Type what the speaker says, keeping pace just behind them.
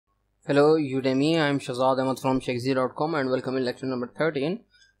Hello Udemy, I am Shazad Ahmed from Shakespeare.com and welcome in lecture number 13.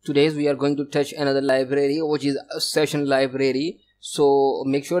 Today we are going to touch another library which is a session library. So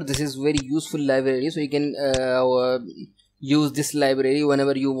make sure this is very useful library, so you can use this library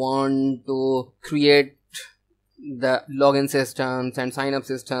whenever you want to create the login systems and sign up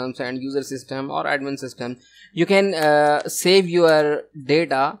systems and user system or admin system. You can save your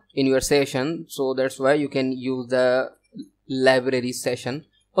data in your session, so that's why you can use the library session.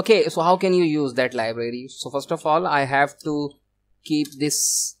 Okay, so how can you use that library? So first of all, I have to keep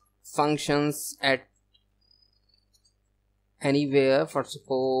this functions at anywhere. For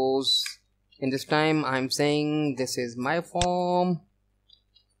suppose in this time I'm saying this is my form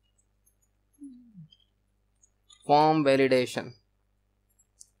validation.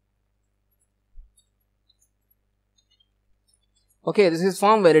 Okay, this is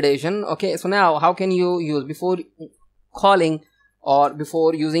form validation. Okay, so now how can you use, before calling or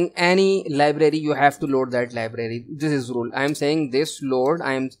before using any library, you have to load that library. This is rule. I am saying this load,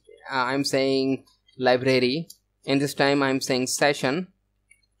 I'm saying library. In this time I'm saying session.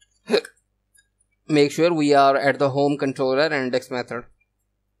 Make sure we are at the home controller and index method.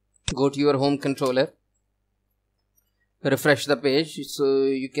 Go to your home controller, refresh the page, so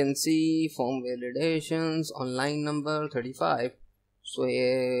you can see form validations on line number 35. So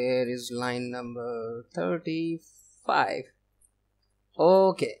here is line number 35.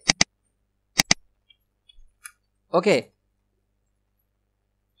 Okay,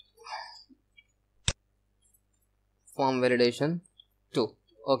 form validation 2.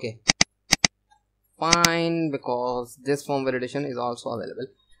 Okay, fine, because this form validation is also available.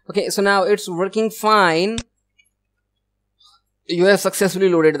 Okay, so now it's working fine. You have successfully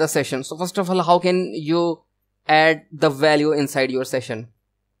loaded the session. So first of all, how can you add the value inside your session?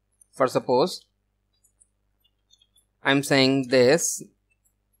 For suppose I'm saying this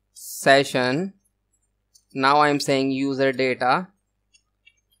session, now I'm saying user data.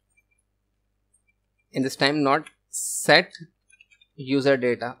 In this time not set user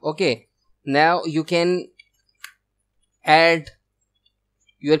data. Okay, now you can add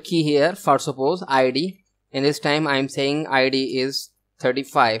your key here. For suppose ID, in this time I'm saying ID is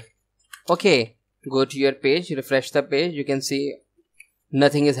 35. Okay, go to your page, refresh the page. You can see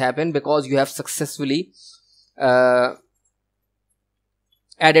nothing has happened because you have successfully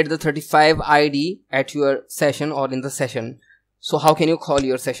added the 35 ID at your session or in the session. So how can you call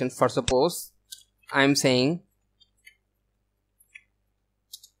your session? For suppose I'm saying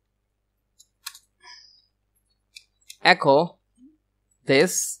echo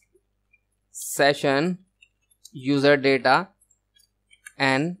this session user data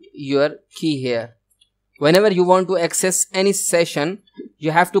and your key here. Whenever you want to access any session, you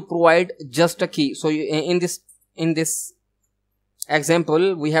have to provide just a key. So you, in this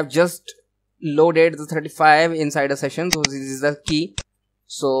example, we have just loaded the 35 inside a session, so this is the key.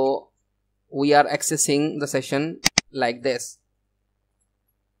 So we are accessing the session like this.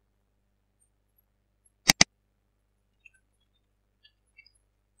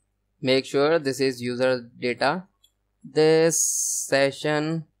 Make sure this is user data, this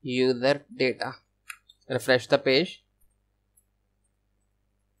session user data. Refresh the page,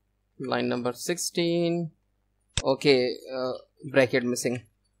 line number 16. Okay, bracket missing.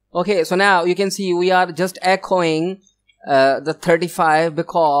 Okay, so now you can see we are just echoing the 35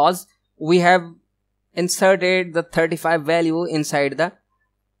 because we have inserted the 35 value inside the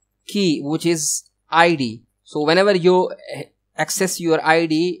key, which is ID. So whenever you access your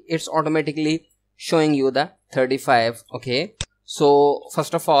ID, it's automatically showing you the 35. Okay, so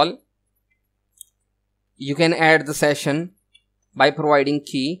first of all, you can add the session by providing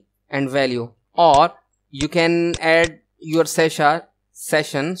key and value, or you can add your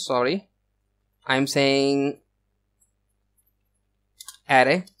session, sorry, I'm saying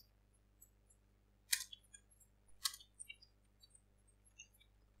array.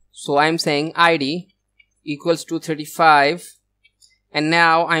 So I'm saying ID equals to 35, and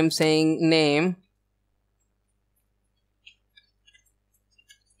now I'm saying name.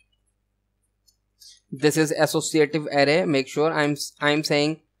 This is associative array. Make sure I'm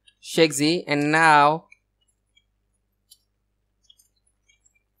saying Shakespeare, and now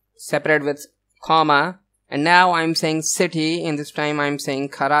separate with comma, and now I'm saying city. In this time I'm saying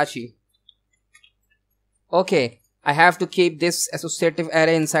Karachi. Okay, I have to keep this associative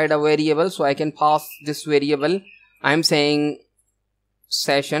array inside a variable, so I can pass this variable. I'm saying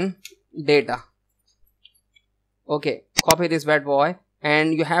session data. Okay, copy this bad boy,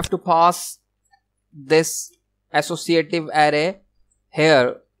 and you have to pass this associative array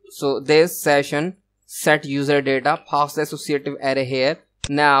here. So this session set user data, pass the associative array here,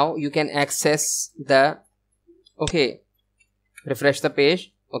 Now you can access the, okay, refresh the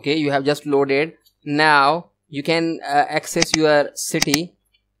page. Okay, you have just loaded. Now you can access your city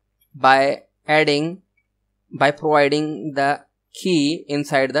by providing the key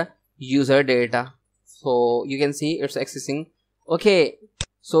inside the user data. So you can see it's accessing. Okay,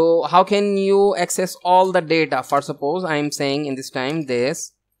 so how can you access all the data? For suppose I am saying in this time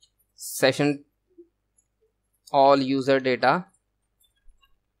this session all user data.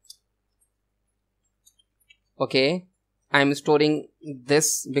 Okay, I'm storing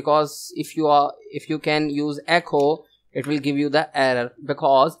this because if you can use echo, it will give you the error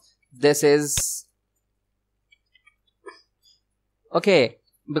because this is, okay,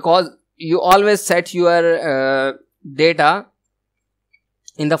 because you always set your data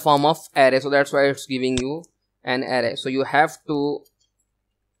in the form of array, so that's why it's giving you an array. So you have to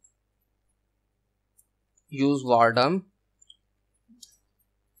use vardom.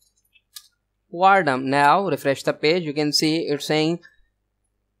 Now refresh the page. You can see it's saying,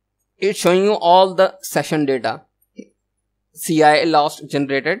 it's showing you all the session data. CI last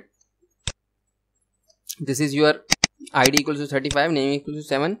generated. This is your ID equals to 35, name equals to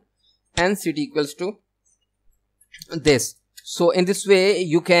 7, and city equals to this. So in this way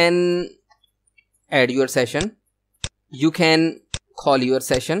you can add your session, you can call your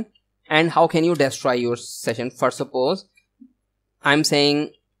session, and how can you destroy your session? For suppose I'm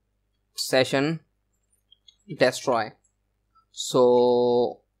saying session destroy.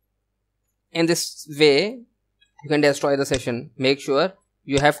 So in this way you can destroy the session. Make sure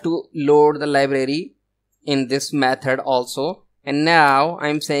you have to load the library in this method also. And now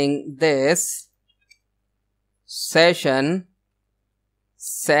I'm saying this session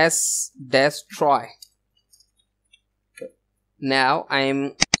ses destroy. Now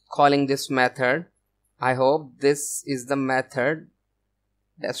I'm calling this method. I hope this is the method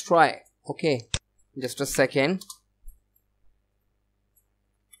destroy. Okay, just a second.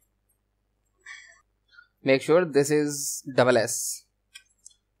 Make sure this is double S.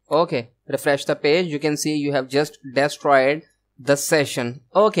 Okay, refresh the page. You can see you have just destroyed the session.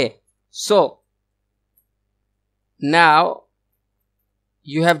 Okay, so now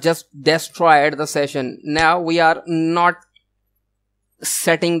you have just destroyed the session. Now we are not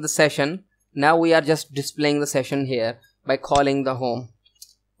setting the session. Now we are just displaying the session here by calling the home.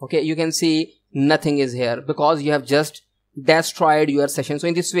 Okay, you can see nothing is here because you have just destroyed your session. So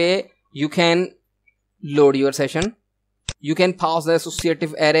in this way you can load your session. You can pass the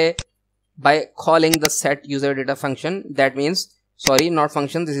associative array by calling the set user data function. That means, sorry, not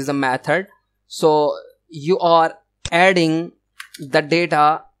function, this is a method. So you are adding the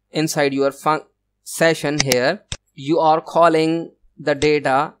data inside your session here. You are calling the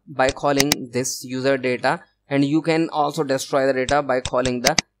data by calling this user data, and you can also destroy the data by calling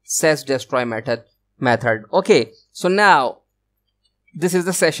the ses destroy method. Okay, so now this is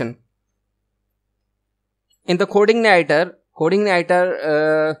the session. In the CodeIgniter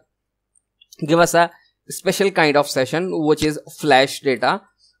give us a special kind of session which is flash data.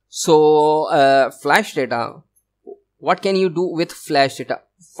 So flash data, what can you do with flash data?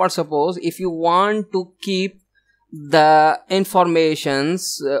 For suppose if you want to keep the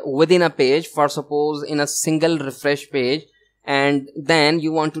informations within a page, for suppose in a single refresh page, and then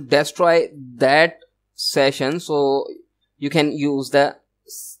you want to destroy that session, so you can use the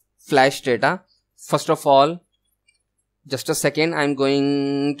flash data. First of all, just a second, I'm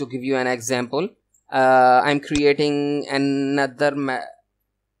going to give you an example. I'm creating another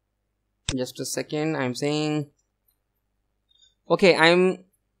just a second. I'm saying, okay, I'm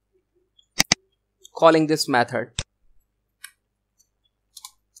calling this method.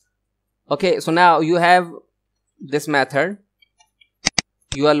 Okay, so now you have this method.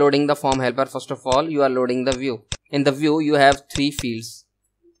 You are loading the form helper. First of all, you are loading the view. In the view you have 3 fields.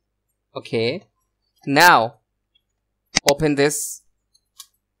 Okay, now open this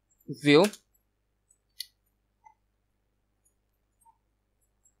view,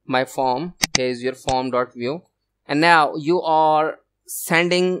 my form. Here is your form.view, and now you are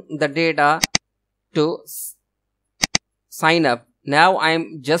sending the data to sign up. Now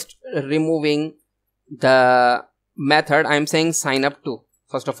I'm just removing the method. I'm saying sign up to.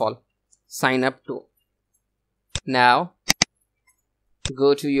 First of all, sign up to. Now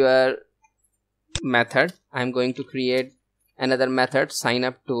go to your method. I'm going to create another method, sign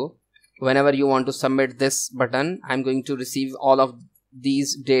up to. Whenever you want to submit this button, I'm going to receive all of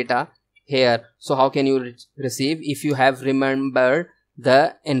these data here. So how can you receive? If you have remembered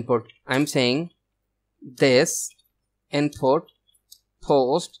the input, I'm saying this input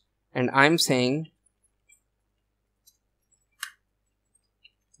post, and I'm saying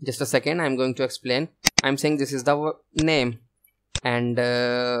Just a second, I'm going to explain. I'm saying this is the name, and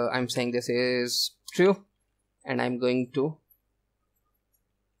I'm saying this is true, and I'm going to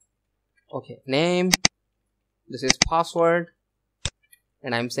name, this is password,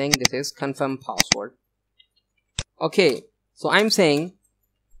 and I'm saying this is confirm password. Okay, so I'm saying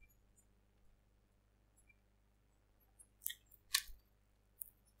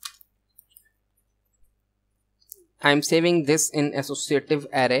I'm saving this in associative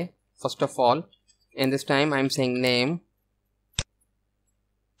array first of all, and this time I'm saying name,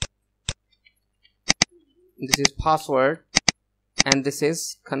 this is password, and this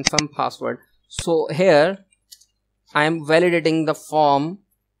is confirm password. So here I am validating the form.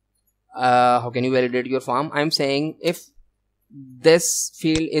 How can you validate your form? I'm saying if this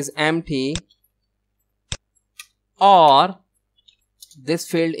field is empty or this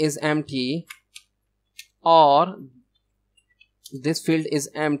field is empty or this field is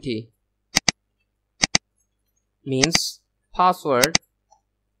empty, means password,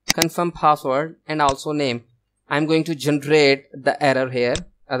 confirm password, and also name. I'm going to generate the error here,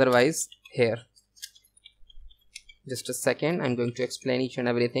 otherwise here. Just a second, I'm going to explain each and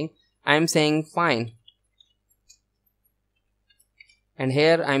everything. I'm saying fine, and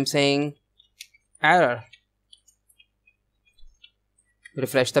here I'm saying error.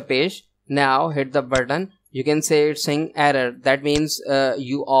 Refresh the page. Now hit the button. You can say it's saying error. That means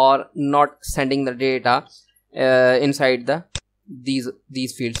you are not sending the data inside the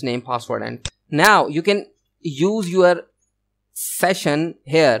these fields, name, password, and now you can use your session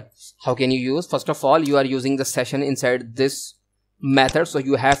here. How can you use? First of all, you are using the session inside this method, so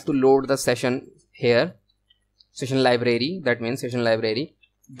you have to load the session here, session library. That means session library,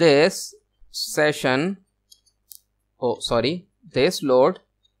 this session, this load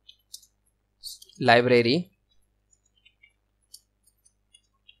library.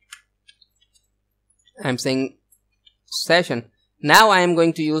 I'm saying session. Now I am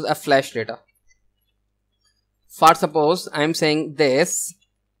going to use a flash data. For suppose I'm saying this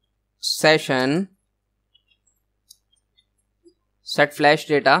session set flash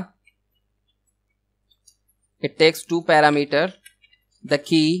data. It takes two parameters, the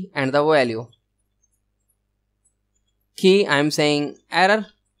key and the value. Key, I'm saying error.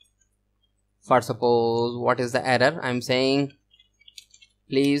 For suppose, what is the error? I'm saying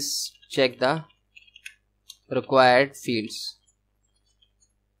please check the required fields.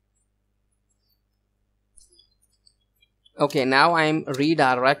 Okay, now I'm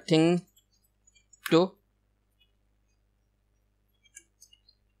redirecting to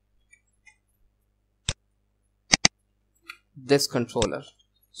this controller.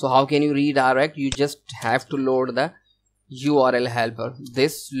 So how can you redirect? You just have to load the URL helper,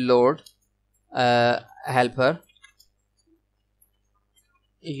 this load helper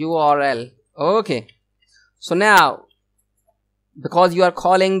URL. Okay, so now because you are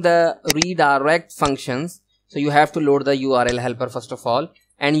calling the redirect functions, so you have to load the URL helper first of all,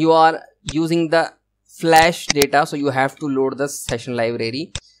 and you are using the flash data, so you have to load the session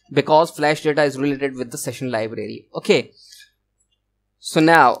library because flash data is related with the session library. Okay, so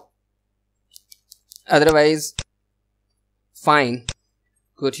now otherwise fine,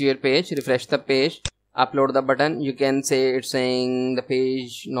 go to your page, refresh the page, upload the button. You can say it's saying the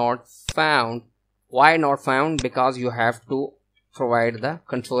page not found. Why not found? Because you have to provide the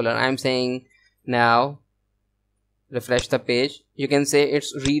controller. I'm saying now refresh the page. You can say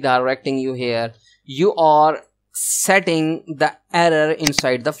it's redirecting you here. You are setting the error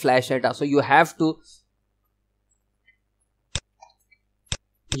inside the flash data, so you have to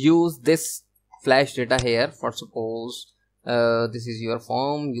use this flash data here. For suppose this is your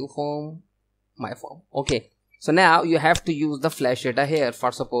form, you form, my form. Okay, so now you have to use the flash data here.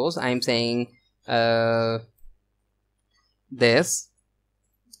 For suppose I'm saying this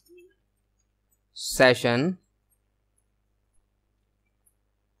session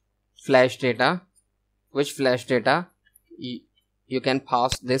flash data. Which flash data? You can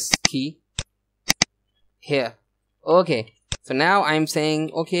pass this key here. Okay, so now I'm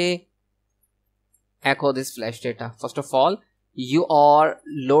saying okay, echo this flash data. First of all, you are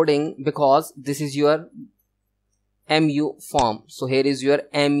loading because this is your MU form. So here is your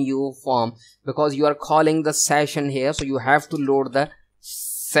MU form because you are calling the session here, so you have to load the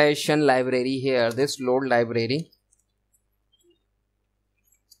session library here, this load library.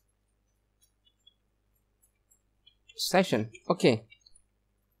 Session. Okay,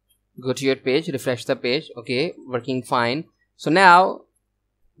 go to your page, refresh the page. Okay, working fine. So now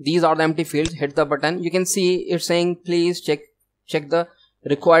these are the empty fields. Hit the button. You can see it's saying please check the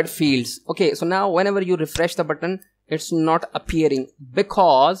required fields. Okay, so now whenever you refresh the button, it's not appearing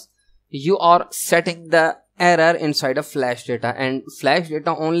because you are setting the error inside of flash data, and flash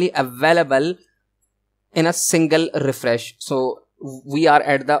data only available in a single refresh. So we are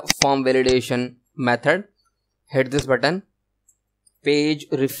at the form validation method. Hit this button, page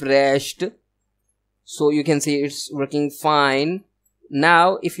refreshed. So you can see it's working fine.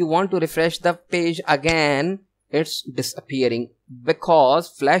 Now if you want to refresh the page again, it's disappearing because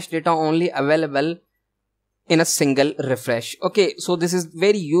flash data only available in a single refresh. Okay, so this is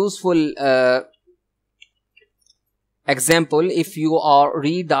very useful example. If you are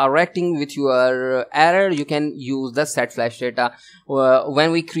redirecting with your error, you can use the set flash data.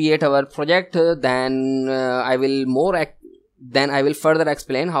 When we create our project, then I will further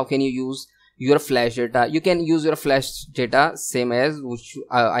explain how can you use your flash data. You can use your flash data same as which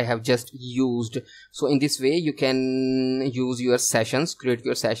I have just used. So in this way you can use your sessions, create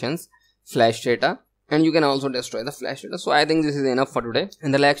your sessions flash data, and you can also destroy the flash data. So I think this is enough for today.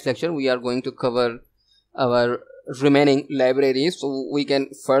 In the next lecture we are going to cover our remaining libraries, so we can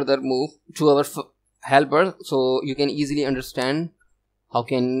further move to our helper, so you can easily understand how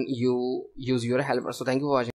can you use your helper. So thank you for watching.